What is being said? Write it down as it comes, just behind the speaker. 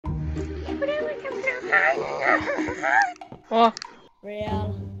Oh.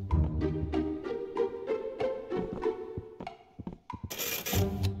 Relll.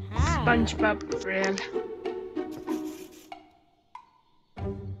 SpongeBob Relll.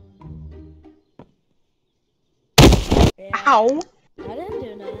 Ow! I didn't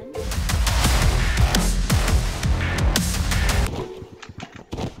do nothing.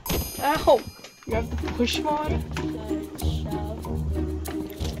 Ow! You have the push mod?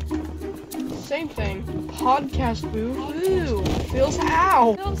 Same thing. Podcast booth. Ooh. Phil's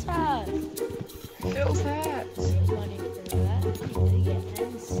ow! Phil's hat. Phil's hats. Money for that. You get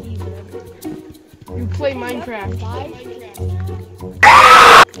NC whatever. You play Minecraft.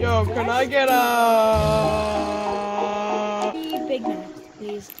 Yo, can I get a Big Mac,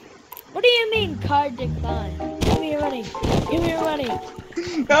 please? What do you mean card decline? Give me your money. Give me your money.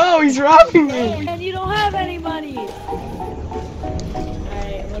 No, he's robbing me. And you don't have any money. Alright,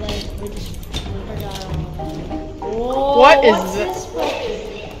 we just forgot. Whoa, What is what's this?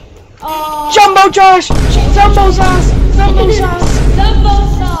 Jumbo Josh! Zumbo sauce! Zumbo sauce! Zumbo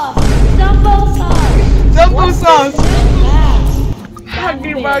sauce! Zumbo sauce! Zumbo sauce! That?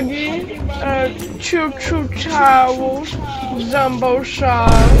 Huggy Wuggy, Choo Choo Towels, Zumbo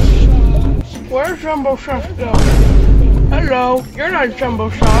sauce. Where's Zumbo sauce go? Hello, you're not Jumbo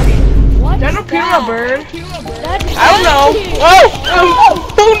sauce. What That's is a peanut bird. That's I don't know. Whoa!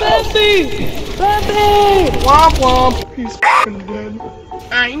 Oh, Bambi! Bambi! Womp womp. He's f***ing dead.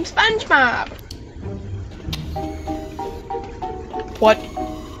 I'm SpongeBob. What?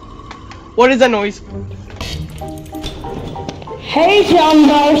 What is that noise? Hey,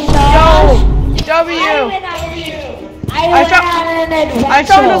 Jumbo Yo! sauce! W! I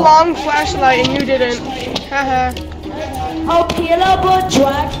found a long flashlight and you didn't. Haha. Oh, Peanut Butter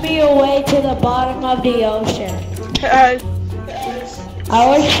dragged me away to the bottom of the ocean. I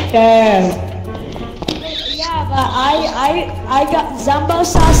was scared. Yeah, but I got Zumbo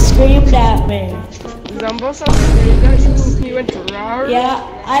sauce screamed at me. Zumbo sauce screamed at you? He went to roar? Yeah,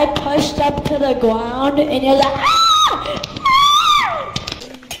 I pushed up to the ground and you're like, ah!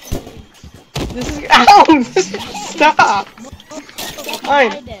 This is ow! Stop!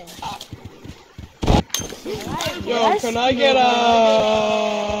 Fine. Yo, can I get a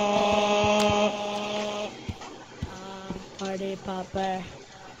party popper?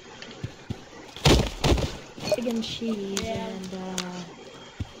 Egg and cheese and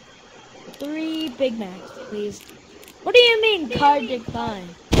 3 Big Macs, please. What do you mean card decline?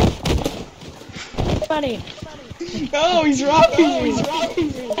 Money. No, he's robbing me!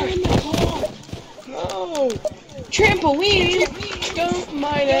 No! Trampoline! Don't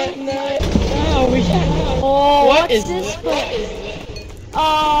mind at night. No, we can't. Oh, What what's is this?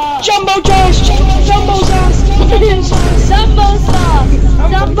 Jumbo Josh! Jumbo sauce! Zumbo sauce!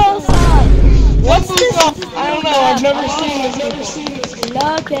 Zumbo sauce! What's this? I don't know, I've never seen this.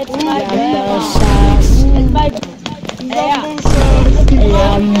 Look, it's my Zumbo sauce. It's my Jumbo sauce!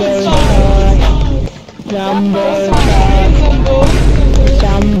 Zumbo sauce. Jumbo sauce.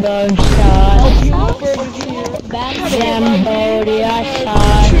 Jumbo sauce. Zambodia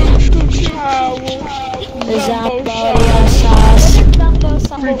sauce. Zambodia sauce.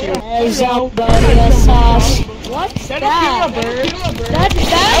 Zambodia sauce. What's that? That's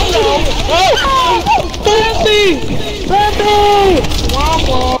Bambi! Oh! Bambi! Bambi! Womp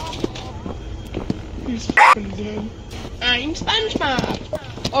womp. He's f***ing dead. I'm SpongeBob!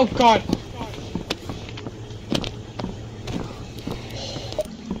 Oh god.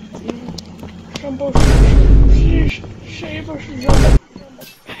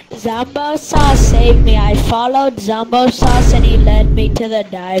 Zumbo sauce saved me. I followed Zumbo sauce and he led me to the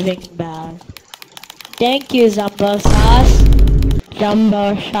diving bell. Thank you, Zumbo sauce.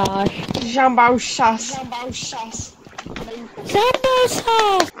 Zumbo sauce. Jumbo sauce. Zumbo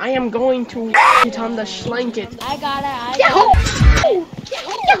sauce. I am going to get on the schlanket. I got it.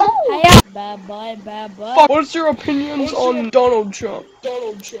 Bad boy, bad boy. What's your opinions on Donald Trump?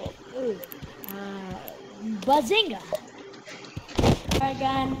 Ooh. Bazinga.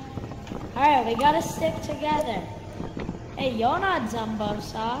 Again. Alright, we gotta stick together. Hey, you're not Zumbo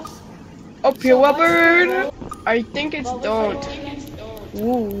sauce. Oh, Pure Bird? I think it's don't.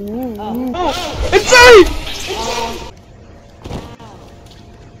 Ooh. Oh, it's safe!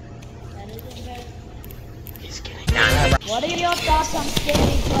 He's getting down. What are your thoughts on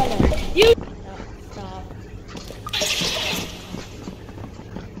skinny toilet? You. No, stop.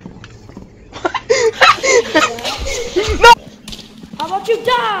 No! How about you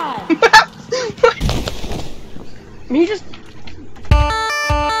die? Me just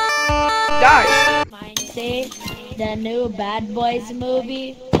die. Mind say the new Bad Boys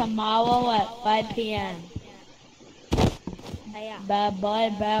movie. tomorrow at 5 p.m. Bad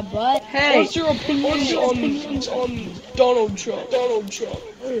boy, bad boy. Hey, what's your opinions on Donald Trump?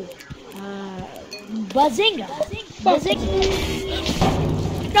 Bazinga. Bazinga.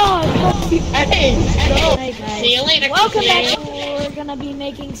 No. Hey, no. Hey guys. See you later. Welcome back. We're gonna be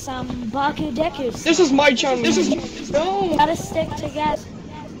making some Baku Deku. This is my channel. No. Gotta stick together.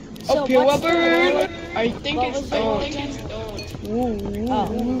 So Okay, what's the Weber. word? I think What it's was the word again? Ooh. Oh.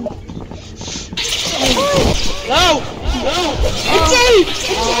 No. It's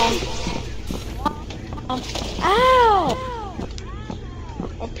Ow!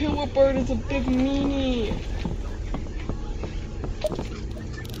 a pillow bird is a big meanie.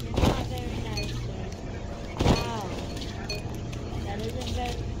 You're not very nice, sir. Wow. That isn't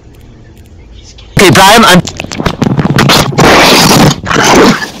very... Okay, Brian,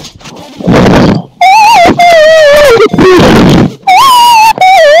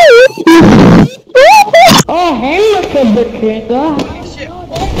 Oh, hey, look at the trigger. Shit.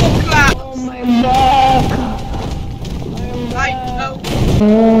 Oh, my back.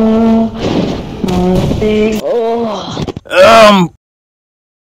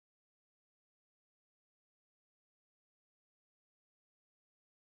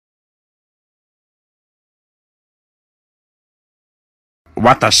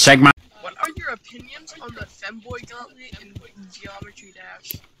 what the segment? What are your opinions on the femboy gauntlet and Geometry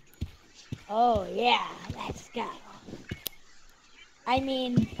Dash? Oh, yeah, let's go. I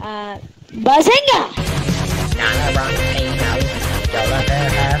mean, Bazinga! Not a wrong thing, no. Don't let her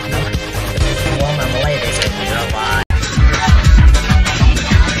have no. Woman, ladies, if you know why.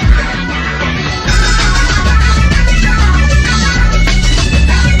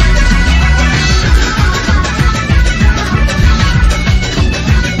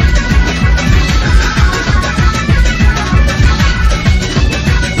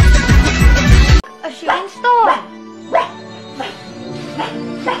 A shooting star!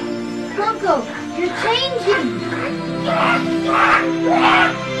 Funko, you're changing!